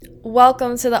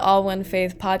Welcome to the All One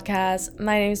Faith podcast.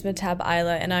 My name is Matab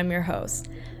Isla, and I'm your host.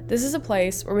 This is a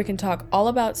place where we can talk all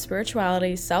about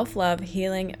spirituality, self-love,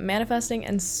 healing, manifesting,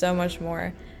 and so much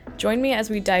more. Join me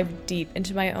as we dive deep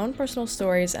into my own personal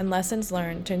stories and lessons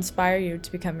learned to inspire you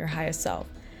to become your highest self.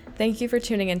 Thank you for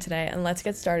tuning in today, and let's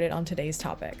get started on today's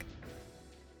topic.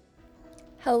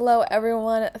 Hello,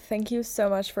 everyone. Thank you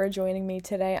so much for joining me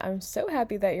today. I'm so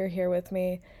happy that you're here with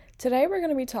me. Today, we're going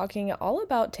to be talking all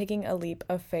about taking a leap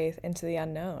of faith into the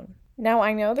unknown. Now,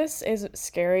 I know this is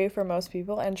scary for most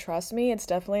people, and trust me, it's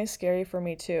definitely scary for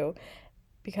me too,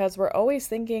 because we're always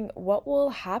thinking, what will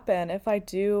happen if I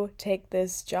do take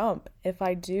this jump? If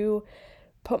I do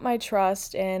put my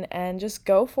trust in and just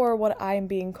go for what I'm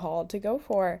being called to go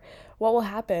for? What will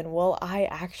happen? Will I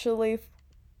actually,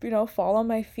 fall on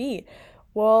my feet?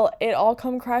 Will it all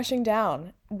come crashing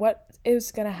down? What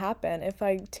is going to happen if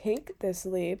I take this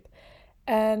leap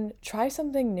and try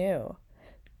something new?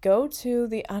 Go to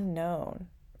the unknown,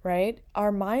 right?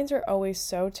 Our minds are always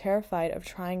so terrified of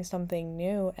trying something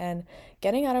new and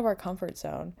getting out of our comfort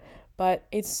zone, but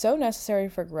it's so necessary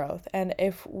for growth. And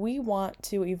if we want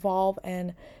to evolve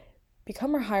and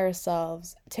become our higher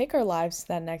selves, take our lives to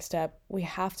that next step, we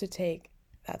have to take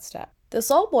that step.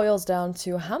 This all boils down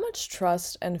to how much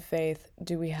trust and faith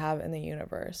do we have in the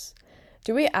universe?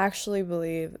 Do we actually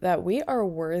believe that we are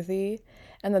worthy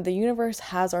and that the universe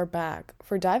has our back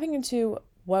for diving into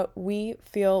what we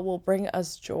feel will bring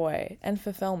us joy and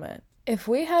fulfillment? If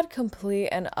we had complete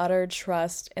and utter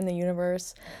trust in the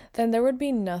universe, then there would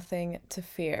be nothing to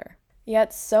fear.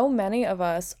 Yet so many of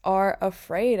us are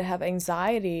afraid, have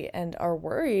anxiety, and are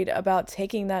worried about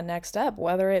taking that next step,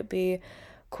 whether it be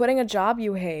quitting a job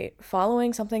you hate,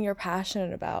 following something you're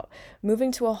passionate about,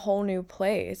 moving to a whole new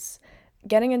place,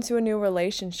 getting into a new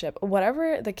relationship,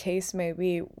 whatever the case may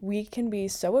be, we can be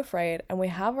so afraid and we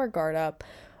have our guard up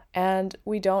and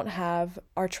we don't have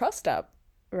our trust up,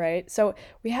 right? So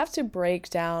we have to break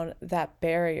down that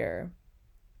barrier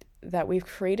that we've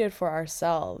created for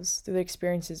ourselves through the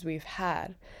experiences we've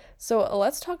had. So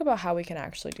let's talk about how we can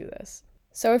actually do this.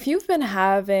 So if you've been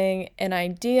having an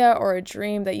idea or a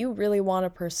dream that you really want to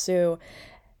pursue,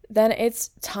 then it's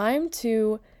time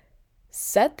to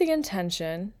set the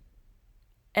intention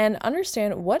and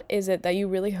understand what is it that you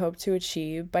really hope to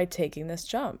achieve by taking this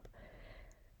jump.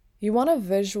 You want to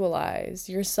visualize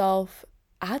yourself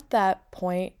at that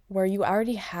point where you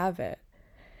already have it.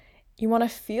 You want to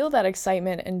feel that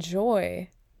excitement and joy,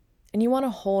 and you want to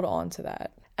hold on to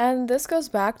that. And this goes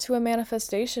back to a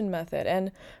manifestation method,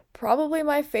 and probably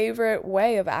my favorite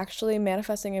way of actually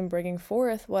manifesting and bringing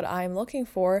forth what I'm looking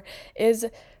for is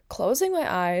closing my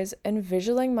eyes and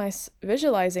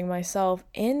visualizing myself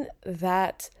in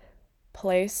that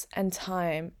place and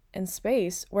time and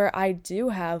space where I do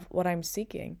have what I'm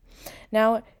seeking.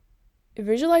 Now,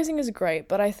 visualizing is great,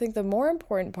 but I think the more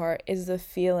important part is the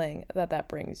feeling that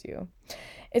brings you.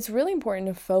 It's really important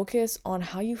to focus on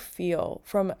how you feel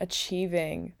from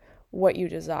achieving what you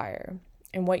desire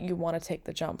and what you want to take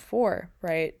the jump for,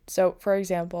 right? So, for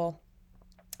example,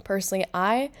 personally,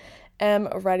 I am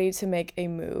ready to make a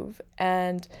move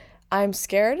and I'm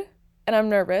scared and I'm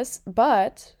nervous,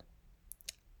 but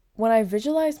when I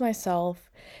visualize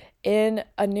myself in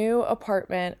a new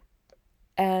apartment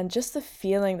and just the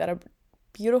feeling that a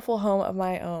beautiful home of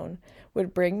my own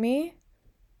would bring me,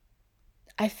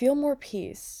 I feel more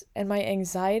peace and my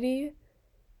anxiety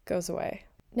goes away.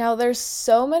 Now, there's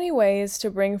so many ways to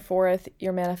bring forth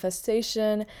your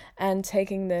manifestation and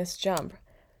taking this jump.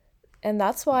 And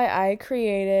that's why I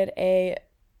created a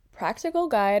practical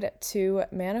guide to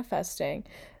manifesting.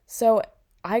 So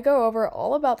I go over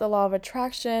all about the law of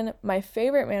attraction, my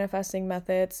favorite manifesting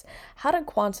methods, how to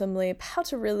quantum leap, how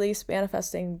to release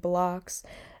manifesting blocks,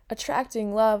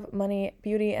 attracting love, money,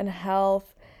 beauty, and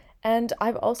health. And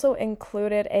I've also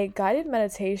included a guided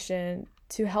meditation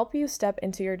to help you step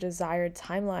into your desired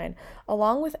timeline,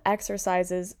 along with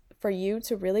exercises for you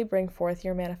to really bring forth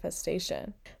your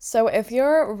manifestation. So if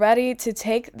you're ready to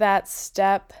take that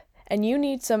step and you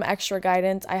need some extra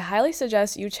guidance, I highly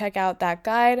suggest you check out that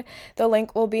guide. The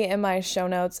link will be in my show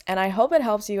notes, and I hope it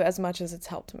helps you as much as it's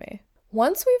helped me.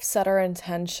 Once we've set our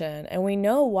intention and we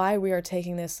know why we are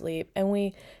taking this leap and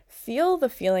we feel the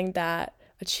feeling that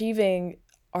achieving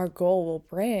our goal will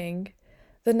bring,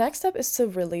 the next step is to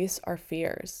release our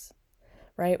fears,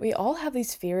 right? We all have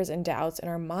these fears and doubts in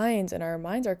our minds, and our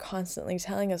minds are constantly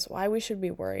telling us why we should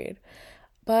be worried.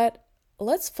 But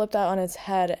let's flip that on its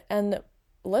head and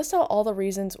list out all the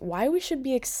reasons why we should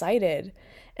be excited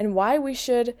and why we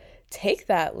should take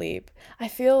that leap. I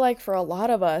feel like for a lot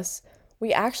of us,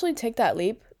 we actually take that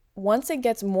leap once it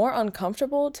gets more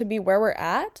uncomfortable to be where we're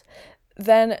at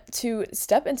than to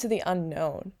step into the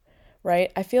unknown,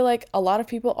 right? I feel like a lot of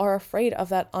people are afraid of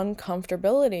that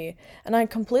uncomfortability, and I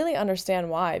completely understand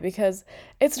why, because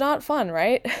it's not fun,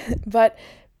 right? But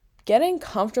getting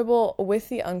comfortable with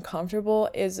the uncomfortable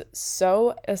is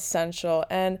so essential.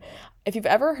 And if you've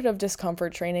ever heard of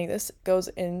discomfort training, this goes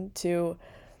into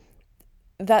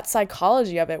that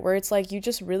psychology of it, where it's like you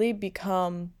just really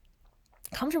become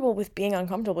comfortable with being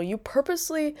uncomfortable. You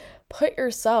purposely put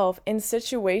yourself in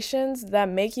situations that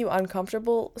make you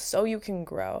uncomfortable so you can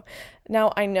grow.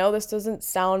 Now, I know this doesn't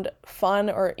sound fun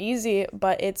or easy,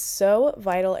 but it's so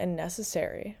vital and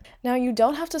necessary. Now, you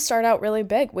don't have to start out really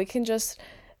big. We can just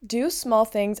do small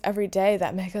things every day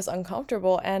that make us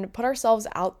uncomfortable and put ourselves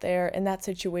out there in that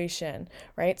situation,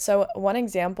 right? So, one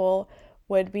example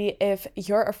would be if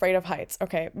you're afraid of heights.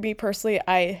 Okay, me personally,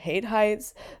 I hate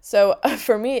heights. So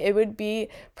for me, it would be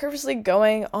purposely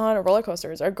going on roller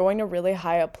coasters or going to really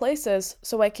high up places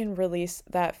so I can release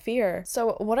that fear.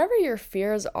 So whatever your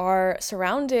fears are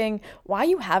surrounding why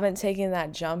you haven't taken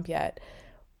that jump yet,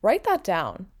 write that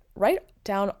down. Write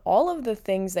down all of the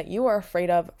things that you are afraid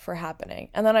of for happening.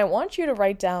 And then I want you to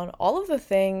write down all of the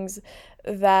things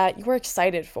that you are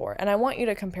excited for. And I want you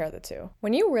to compare the two.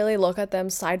 When you really look at them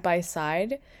side by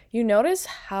side, you notice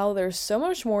how there's so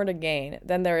much more to gain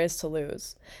than there is to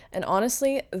lose. And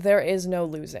honestly, there is no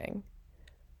losing.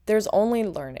 There's only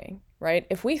learning, right?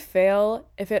 If we fail,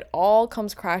 if it all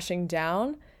comes crashing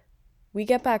down, we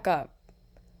get back up.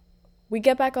 We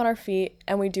get back on our feet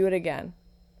and we do it again,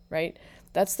 right?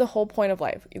 That's the whole point of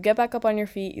life. You get back up on your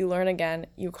feet, you learn again,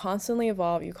 you constantly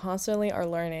evolve, you constantly are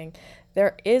learning.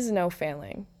 There is no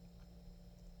failing.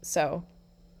 So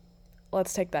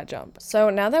let's take that jump. So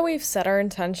now that we've set our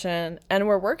intention and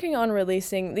we're working on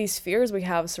releasing these fears we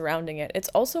have surrounding it, it's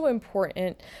also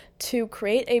important to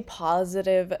create a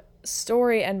positive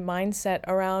story and mindset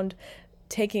around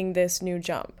taking this new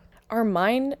jump. Our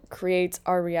mind creates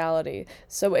our reality.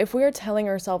 So if we are telling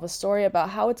ourselves a story about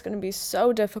how it's going to be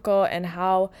so difficult and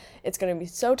how it's going to be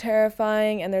so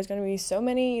terrifying and there's going to be so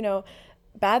many,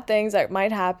 bad things that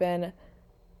might happen,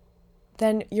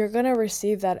 then you're going to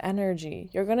receive that energy.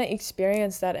 You're going to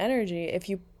experience that energy if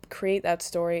you create that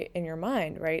story in your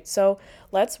mind, right? So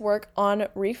let's work on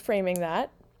reframing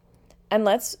that and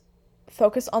let's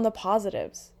focus on the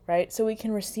positives, right? So we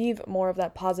can receive more of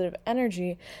that positive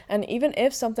energy. And even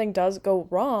if something does go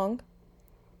wrong,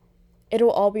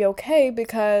 it'll all be okay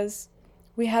because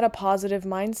we had a positive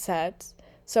mindset,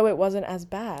 so it wasn't as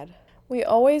bad. We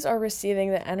always are receiving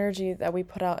the energy that we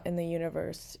put out in the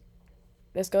universe.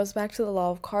 This goes back to the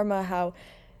law of karma, how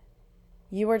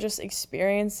you are just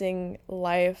experiencing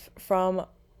life from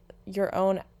your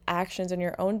own actions and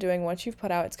your own doing. Once you've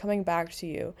put out, it's coming back to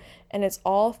you. And it's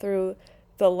all through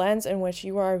the lens in which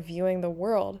you are viewing the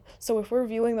world. So if we're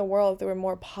viewing the world through a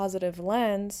more positive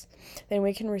lens, then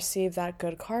we can receive that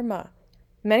good karma.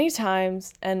 Many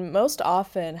times, and most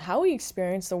often, how we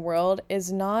experience the world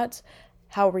is not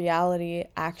how reality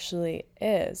actually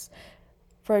is.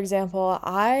 For example,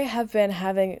 I have been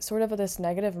having sort of this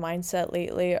negative mindset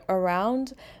lately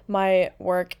around my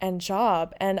work and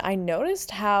job. And I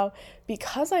noticed how,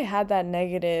 because I had that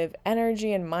negative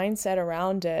energy and mindset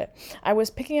around it, I was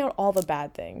picking out all the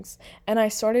bad things. And I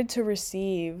started to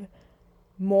receive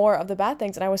more of the bad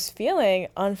things. And I was feeling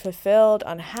unfulfilled,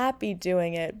 unhappy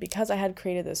doing it because I had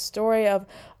created this story of,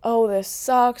 oh, this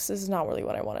sucks. This is not really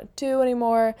what I want to do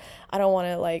anymore. I don't want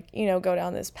to go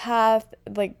down this path.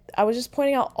 I was just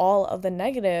pointing out all of the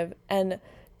negative and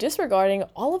disregarding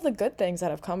all of the good things that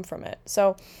have come from it.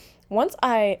 So once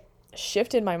I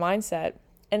shifted my mindset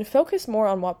and focused more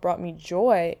on what brought me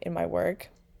joy in my work,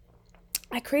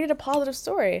 I created a positive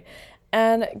story.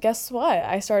 And guess what?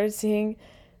 I started seeing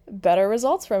better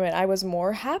results from it. I was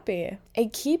more happy. A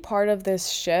key part of this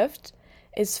shift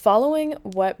is following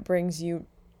what brings you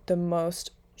the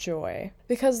most joy,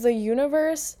 because the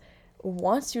universe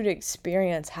wants you to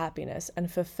experience happiness and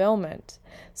fulfillment.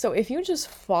 So if you just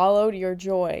followed your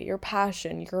joy, your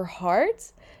passion, your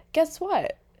heart, guess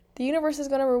what? The universe is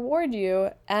going to reward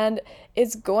you, and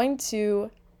it's going to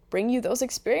bring you those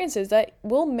experiences that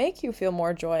will make you feel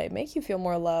more joy, make you feel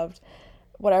more loved,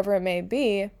 whatever it may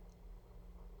be.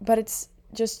 But it's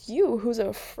just you who's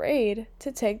afraid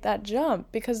to take that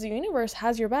jump, because the universe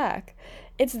has your back.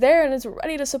 It's there and it's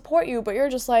ready to support you, but you're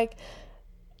just like,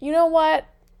 you know what?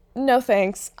 No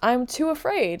thanks. I'm too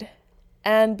afraid.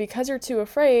 And because you're too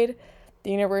afraid,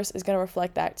 the universe is going to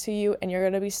reflect that to you and you're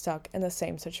going to be stuck in the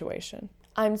same situation.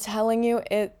 I'm telling you,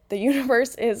 the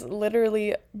universe is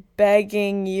literally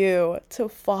begging you to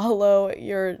follow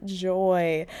your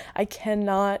joy. I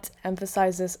cannot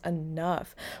emphasize this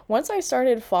enough. Once I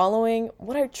started following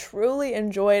what I truly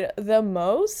enjoyed the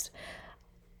most,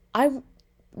 I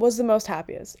was the most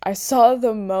happiest. I saw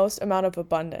the most amount of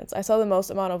abundance. I saw the most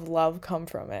amount of love come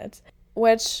from it.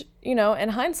 Which, in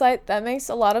hindsight, that makes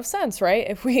a lot of sense, right?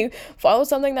 If we follow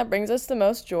something that brings us the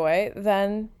most joy,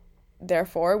 then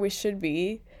therefore we should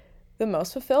be the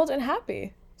most fulfilled and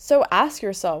happy. So ask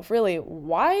yourself, really,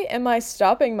 why am I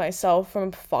stopping myself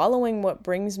from following what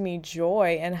brings me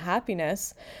joy and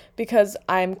happiness? Because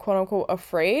I'm quote unquote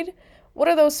afraid? What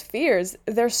are those fears?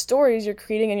 They're stories you're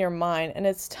creating in your mind, and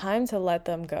it's time to let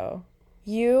them go.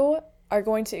 You are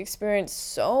going to experience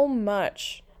so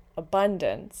much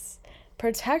abundance,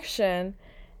 protection,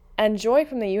 and joy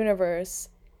from the universe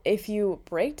if you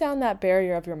break down that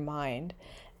barrier of your mind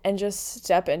and just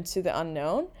step into the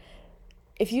unknown.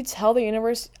 If you tell the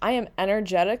universe, I am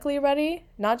energetically ready,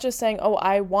 not just saying, oh,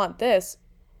 I want this,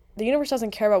 the universe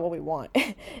doesn't care about what we want.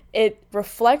 It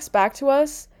reflects back to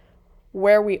us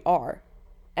where we are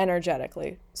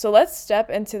energetically. So let's step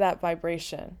into that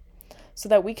vibration so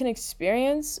that we can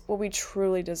experience what we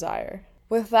truly desire.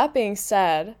 With that being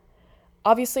said,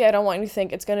 obviously, I don't want you to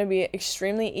think it's going to be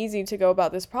extremely easy to go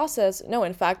about this process. No,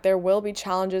 in fact, there will be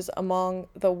challenges along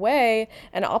the way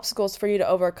and obstacles for you to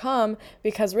overcome,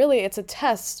 because really it's a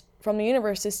test from the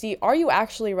universe to see, are you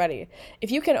actually ready?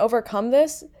 If you can overcome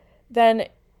this, then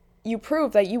you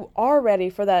prove that you are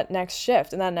ready for that next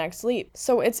shift and that next leap.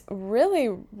 So it's really,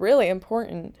 really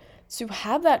important to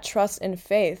have that trust and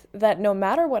faith that no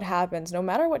matter what happens, no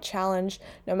matter what challenge,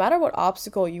 no matter what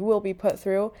obstacle you will be put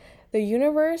through, the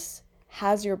universe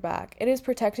has your back. It is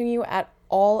protecting you at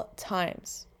all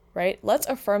times, right? Let's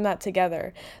affirm that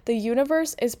together. The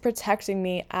universe is protecting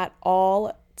me at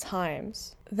all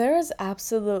times. There is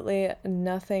absolutely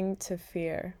nothing to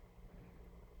fear.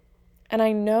 And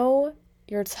I know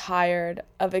you're tired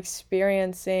of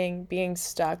experiencing being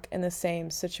stuck in the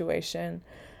same situation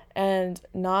and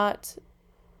not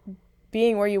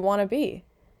being where you want to be.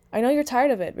 I know you're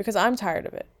tired of it because I'm tired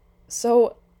of it.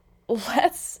 So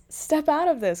let's step out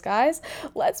of this, guys.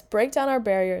 Let's break down our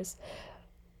barriers,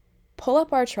 pull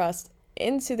up our trust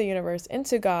into the universe,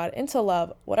 into God, into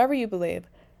love, whatever you believe.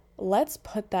 Let's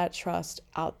put that trust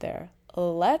out there.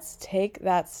 Let's take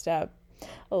that step.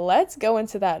 Let's go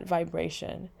into that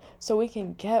vibration so we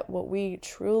can get what we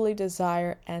truly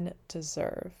desire and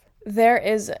deserve. There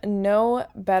is no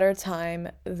better time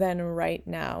than right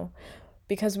now,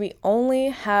 because we only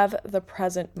have the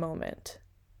present moment.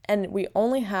 And we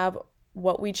only have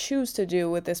what we choose to do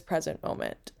with this present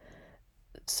moment.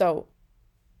 So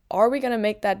are we going to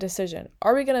make that decision?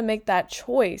 Are we going to make that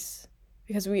choice?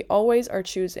 Because we always are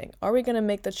choosing. Are we going to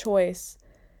make the choice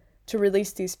to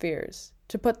release these fears,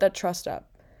 to put that trust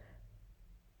up?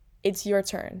 It's your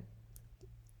turn.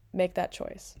 Make that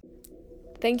choice.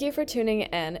 Thank you for tuning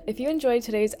in. If you enjoyed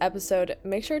today's episode,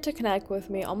 make sure to connect with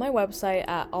me on my website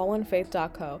at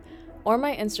allonefaith.co or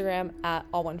my Instagram at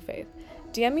allonefaith.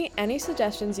 DM me any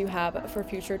suggestions you have for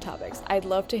future topics. I'd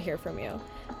love to hear from you.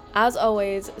 As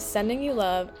always, sending you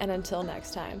love, and until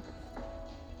next time.